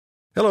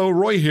Hello,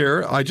 Roy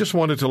here. I just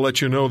wanted to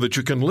let you know that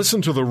you can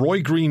listen to The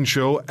Roy Green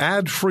Show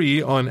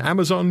ad-free on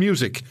Amazon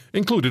Music,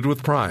 included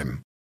with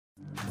Prime.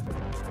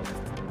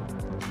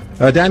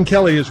 Dan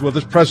Kelly is with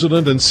us,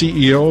 President and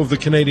CEO of the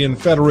Canadian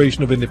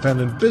Federation of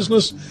Independent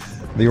Business,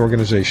 the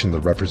organization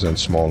that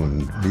represents small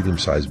and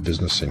medium-sized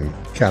business in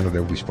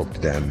Canada. We spoke to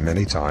Dan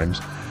many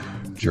times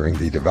during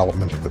the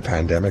development of the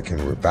pandemic,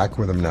 and we're back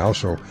with him now.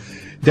 So,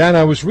 Dan,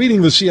 I was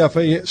reading the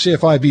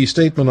CFIB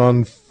statement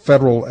on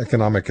Federal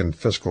Economic and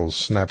Fiscal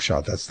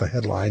Snapshot. That's the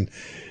headline.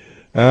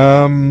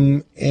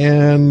 And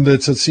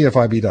it's at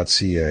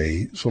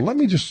cfib.ca. So let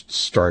me just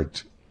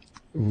start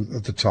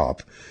at the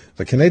top.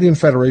 The Canadian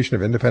Federation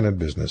of Independent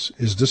Business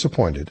is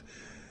disappointed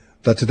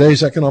that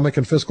today's Economic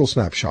and Fiscal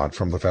Snapshot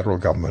from the federal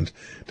government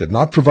did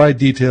not provide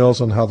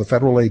details on how the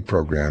federal aid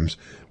programs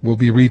will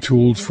be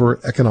retooled for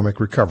economic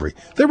recovery.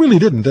 They really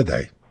didn't, did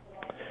they?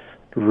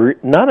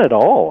 None at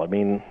all. I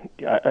mean,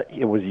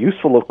 it was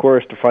useful, of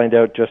course, to find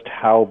out just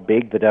how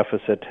big the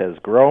deficit has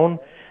grown,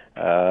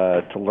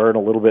 to learn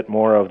a little bit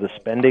more of the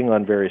spending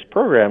on various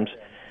programs,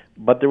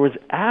 but there was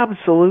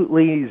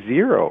absolutely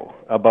zero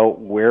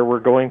about where we're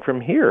going from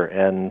here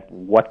and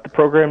what the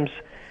programs...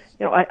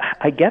 You know,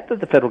 I get that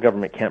the federal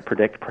government can't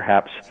predict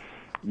perhaps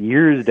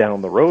years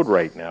down the road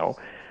right now,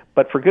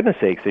 but for goodness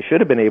sakes, they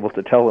should have been able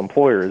to tell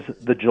employers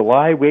the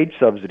July wage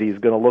subsidy is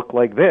going to look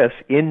like this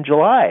in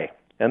July.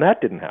 And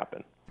that didn't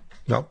happen.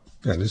 No,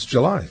 and it's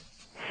July.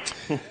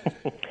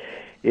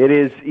 It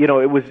is, you know,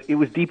 it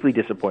was deeply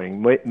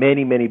disappointing.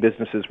 Many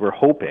businesses were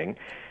hoping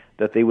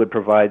that they would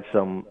provide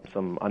some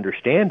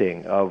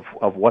understanding of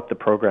what the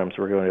programs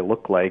were going to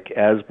look like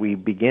as we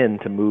begin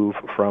to move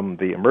from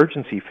the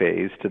emergency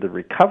phase to the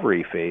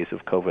recovery phase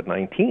of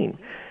COVID-19.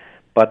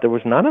 But there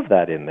was none of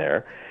that in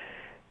there.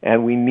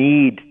 And we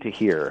need to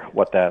hear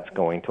what that's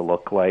going to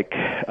look like.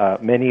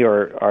 Many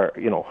are,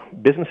 you know,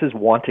 businesses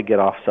want to get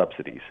off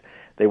subsidies.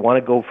 They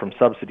want to go from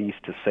subsidies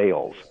to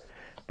sales,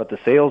 but the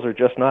sales are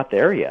just not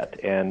there yet,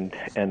 and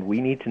we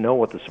need to know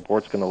what the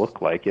support's going to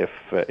look like if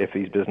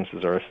these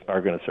businesses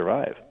are going to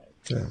survive.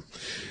 Yeah.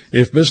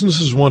 If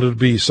businesses wanted to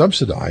be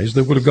subsidized,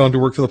 they would have gone to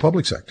work for the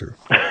public sector.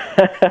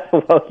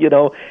 Well, you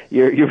know,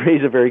 you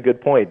raise a very good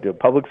point. The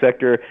public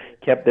sector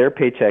kept their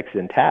paychecks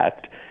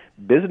intact.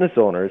 Business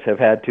owners have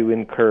had to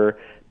incur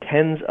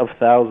tens of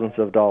thousands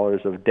of dollars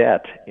of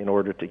debt in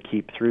order to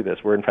keep through this.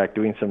 We're, in fact,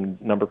 doing some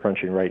number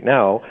crunching right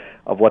now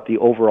of what the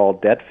overall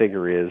debt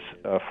figure is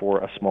for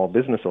a small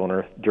business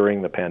owner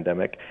during the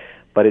pandemic.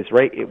 But it's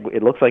right.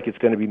 It looks like it's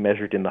going to be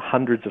measured in the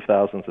hundreds of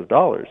thousands of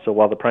dollars. So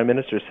while the Prime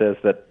Minister says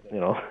that, you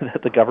know,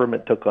 that the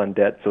government took on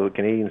debt so the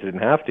Canadians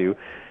didn't have to,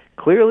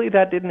 clearly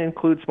that didn't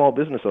include small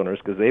business owners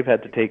because they've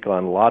had to take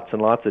on lots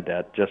and lots of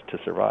debt just to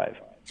survive.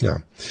 Yeah.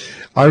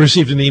 I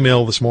received an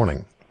email this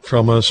morning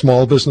from a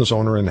small business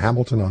owner in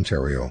Hamilton,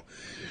 Ontario.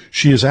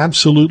 She is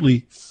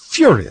absolutely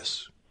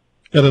furious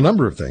at a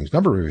number of things,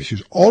 number of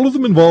issues. All of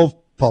them involve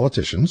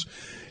politicians,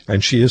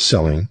 and she is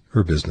selling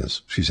her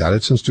business. She's had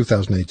it since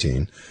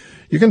 2018.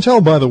 You can tell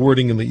by the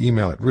wording in the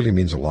email, it really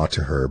means a lot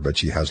to her, but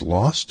she has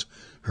lost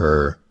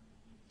her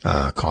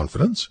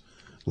confidence,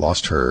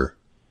 lost her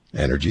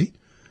energy,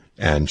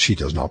 and she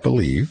does not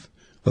believe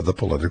that the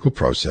political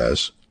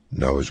process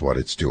knows what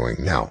it's doing.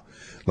 Now,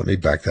 let me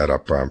back that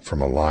up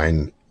from a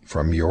line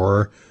from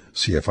your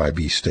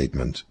CFIB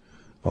statement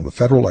on the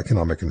Federal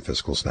Economic and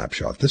Fiscal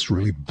Snapshot. This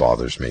really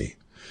bothers me.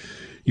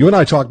 You and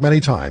I talked many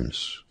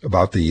times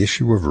about the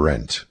issue of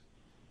rent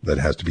that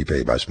has to be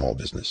paid by small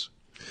business.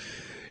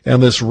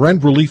 And this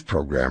rent relief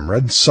program,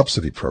 rent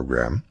subsidy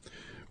program,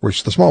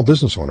 which the small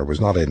business owner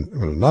was not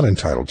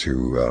entitled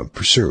to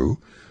pursue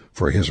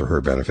for his or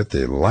her benefit,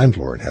 the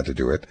landlord had to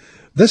do it.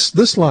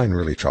 This line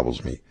really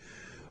troubles me.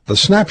 The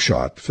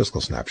snapshot,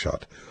 fiscal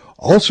snapshot,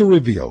 also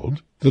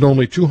revealed that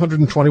only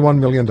 $221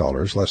 million,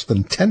 less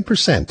than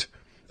 10%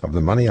 of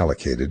the money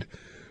allocated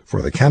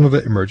for the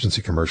Canada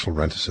Emergency Commercial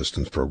Rent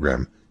Assistance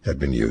Program had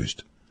been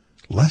used.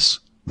 Less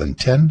than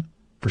 10%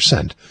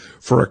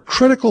 for a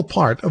critical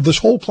part of this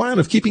whole plan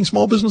of keeping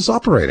small business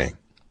operating.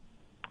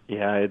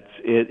 Yeah,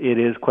 it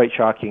is quite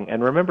shocking.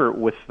 And remember,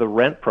 with the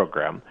rent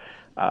program,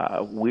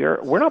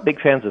 we're not big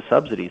fans of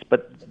subsidies,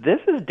 but this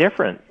is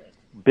different.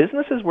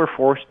 Businesses were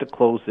forced to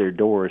close their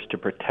doors to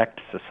protect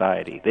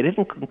society. They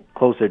didn't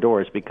close their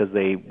doors because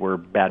they were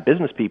bad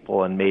business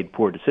people and made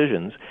poor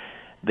decisions.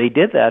 They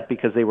did that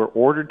because they were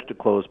ordered to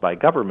close by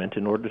government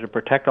in order to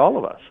protect all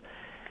of us.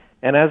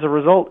 And as a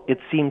result, it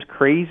seems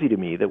crazy to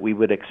me that we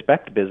would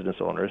expect business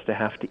owners to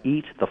have to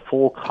eat the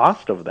full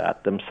cost of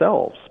that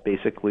themselves,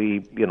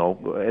 basically, you know,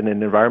 in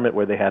an environment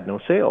where they had no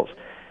sales.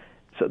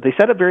 So they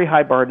set a very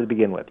high bar to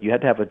begin with. You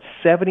had to have a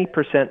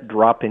 70%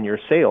 drop in your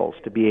sales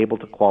to be able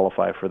to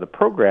qualify for the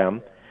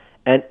program.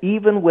 And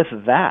even with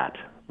that,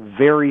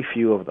 very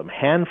few of them,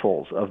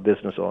 handfuls of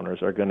business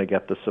owners, are going to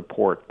get the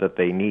support that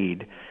they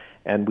need.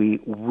 And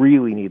we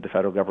really need the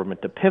federal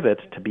government to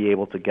pivot to be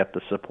able to get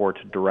the support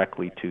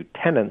directly to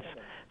tenants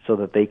so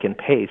that they can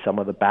pay some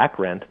of the back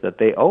rent that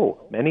they owe.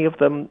 Many of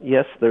them,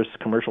 yes, there's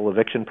commercial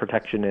eviction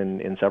protection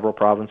in several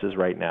provinces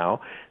right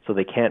now, so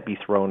they can't be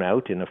thrown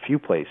out in a few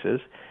places.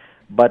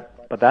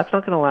 But that's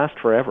not going to last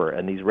forever,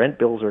 and these rent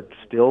bills are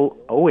still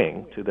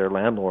owing to their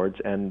landlords,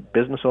 and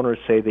business owners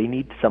say they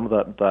need some of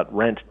that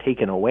rent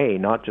taken away,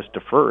 not just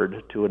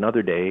deferred to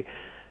another day.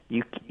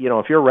 You know,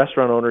 if you're a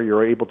restaurant owner,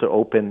 you're able to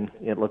open,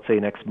 let's say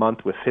next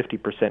month with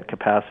 50%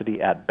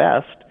 capacity at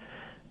best.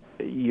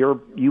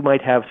 You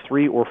might have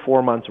 3 or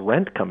 4 months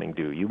rent coming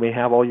due. You may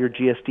have all your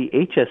GST,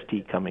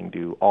 HST coming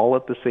due all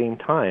at the same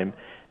time,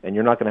 and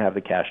you're not going to have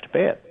the cash to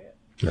pay it.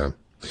 Yeah.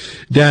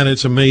 Dan,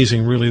 it's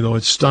amazing, really, though.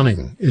 It's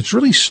stunning. It's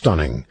really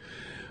stunning.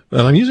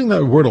 And I'm using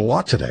that word a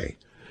lot today.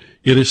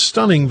 It is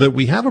stunning that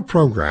we have a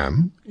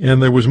program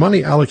and there was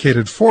money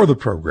allocated for the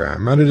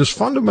program, and it is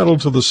fundamental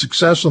to the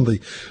success and the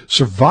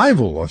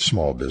survival of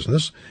small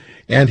business.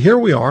 And here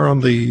we are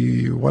on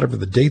the, whatever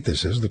the date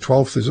this is, the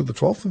 12th. Is it the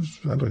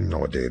 12th? I don't even know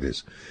what day it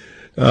is.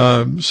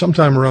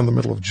 Sometime around the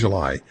middle of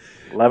July.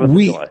 11th of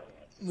July.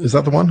 Is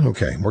that the one?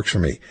 Okay, works for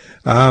me.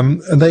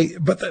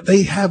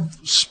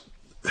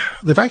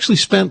 They've actually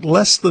spent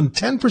less than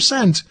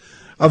 10%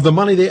 of the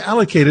money they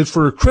allocated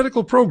for a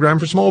critical program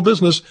for small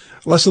business.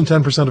 Less than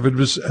 10% of it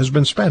has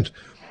been spent.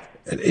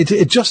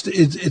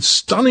 It's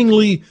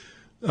stunningly,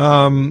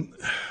 let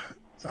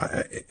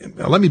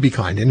me be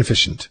kind,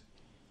 inefficient.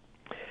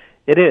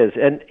 It is.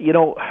 And, you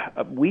know,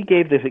 we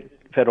gave the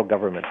federal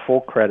government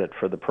full credit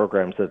for the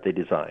programs that they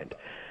designed.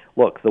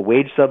 Look, the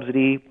wage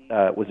subsidy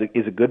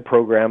is a good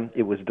program.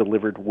 It was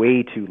delivered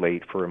way too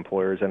late for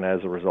employers, and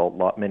as a result,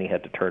 many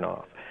had to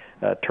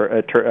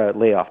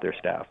lay off their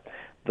staff.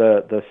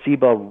 The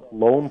CEBA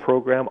loan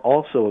program,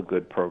 also a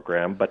good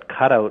program, but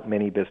cut out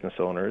many business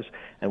owners,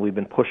 and we've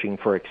been pushing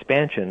for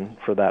expansion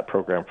for that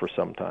program for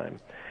some time.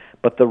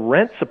 But the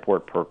rent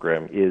support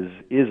program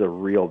is a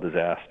real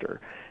disaster.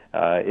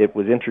 It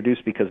was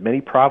introduced because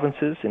many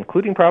provinces,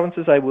 including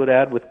provinces I would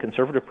add with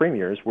conservative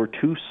premiers, were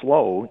too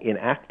slow in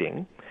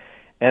acting.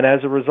 And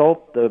as a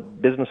result, the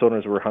business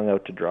owners were hung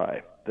out to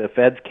dry. The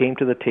feds came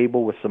to the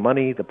table with some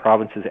money. The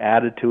provinces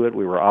added to it.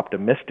 We were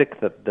optimistic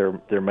that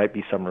there might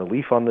be some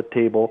relief on the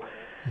table.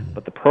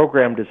 But the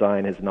program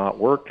design has not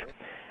worked.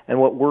 And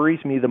what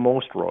worries me the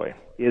most, Roy,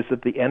 is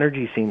that the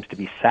energy seems to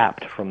be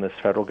sapped from this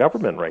federal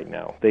government right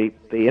now. They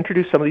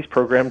introduced some of these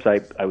programs.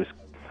 I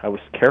was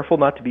careful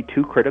not to be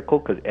too critical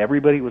because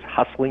everybody was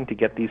hustling to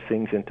get these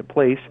things into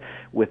place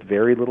with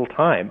very little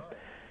time.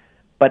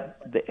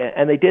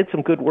 And they did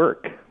some good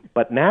work.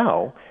 But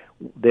now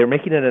they're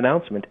making an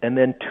announcement, and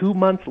then 2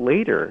 months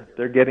later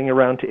they're getting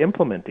around to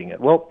implementing it.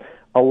 Well,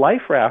 a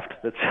life raft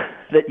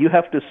that you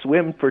have to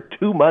swim for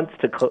 2 months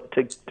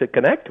to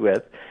connect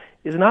with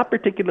is not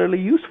particularly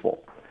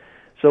useful.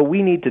 So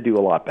we need to do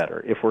a lot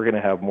better if we're going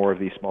to have more of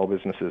these small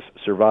businesses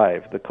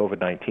survive the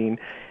COVID-19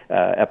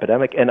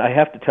 epidemic. And I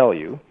have to tell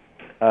you,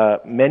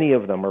 many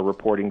of them are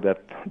reporting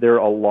that they're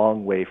a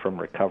long way from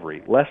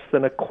recovery. Less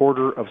than a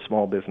quarter of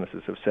small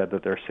businesses have said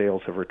that their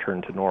sales have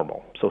returned to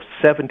normal. So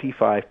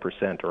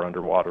 75% are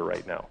underwater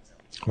right now.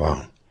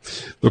 Wow.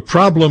 The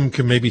problem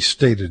can maybe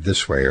stated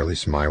this way, or at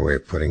least my way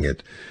of putting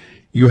it.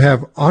 You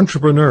have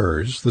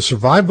entrepreneurs. The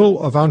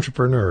survival of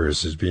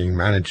entrepreneurs is being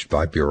managed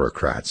by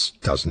bureaucrats.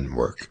 Doesn't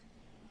work.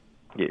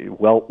 Yeah,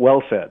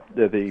 well said.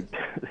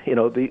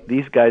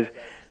 These guys,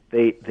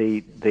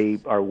 they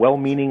are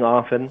well-meaning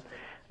often.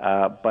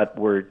 But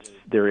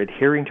they're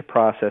adhering to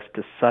process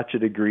to such a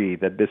degree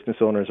that business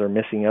owners are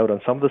missing out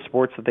on some of the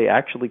sports that they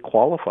actually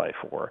qualify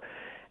for.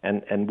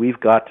 And we've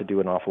got to do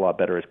an awful lot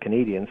better as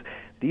Canadians.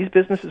 These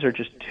businesses are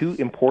just too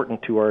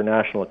important to our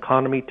national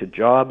economy, to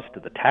jobs, to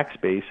the tax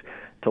base,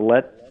 to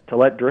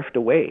let drift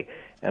away.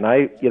 And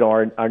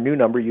our new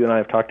number, you and I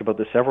have talked about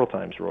this several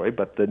times, Roy,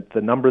 but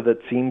the number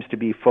that seems to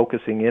be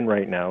focusing in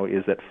right now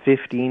is that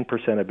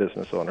 15% of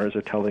business owners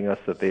are telling us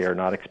that they are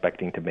not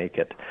expecting to make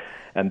it.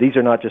 And these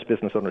are not just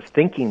business owners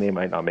thinking they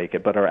might not make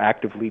it, but are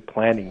actively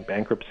planning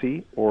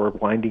bankruptcy or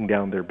winding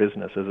down their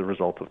business as a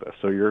result of this.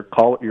 So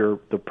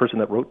the person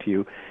that wrote to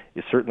you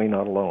is certainly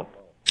not alone.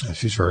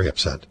 She's very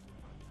upset,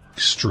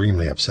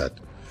 extremely upset.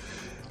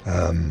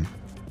 I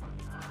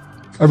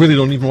really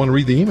don't even want to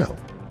read the email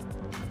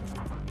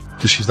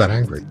because she's that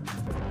angry.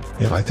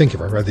 And I think if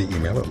I read the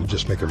email, it'll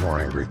just make her more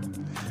angry.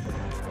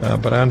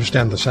 But I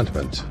understand the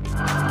sentiment.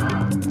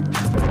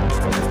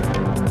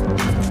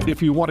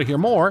 If you want to hear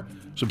more,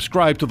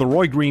 subscribe to The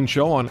Roy Green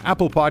Show on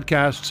Apple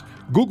Podcasts,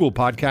 Google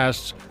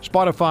Podcasts,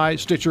 Spotify,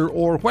 Stitcher,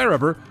 or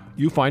wherever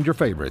you find your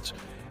favorites.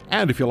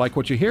 And if you like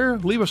what you hear,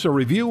 leave us a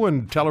review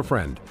and tell a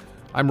friend.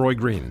 I'm Roy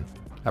Green.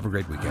 Have a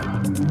great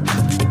weekend.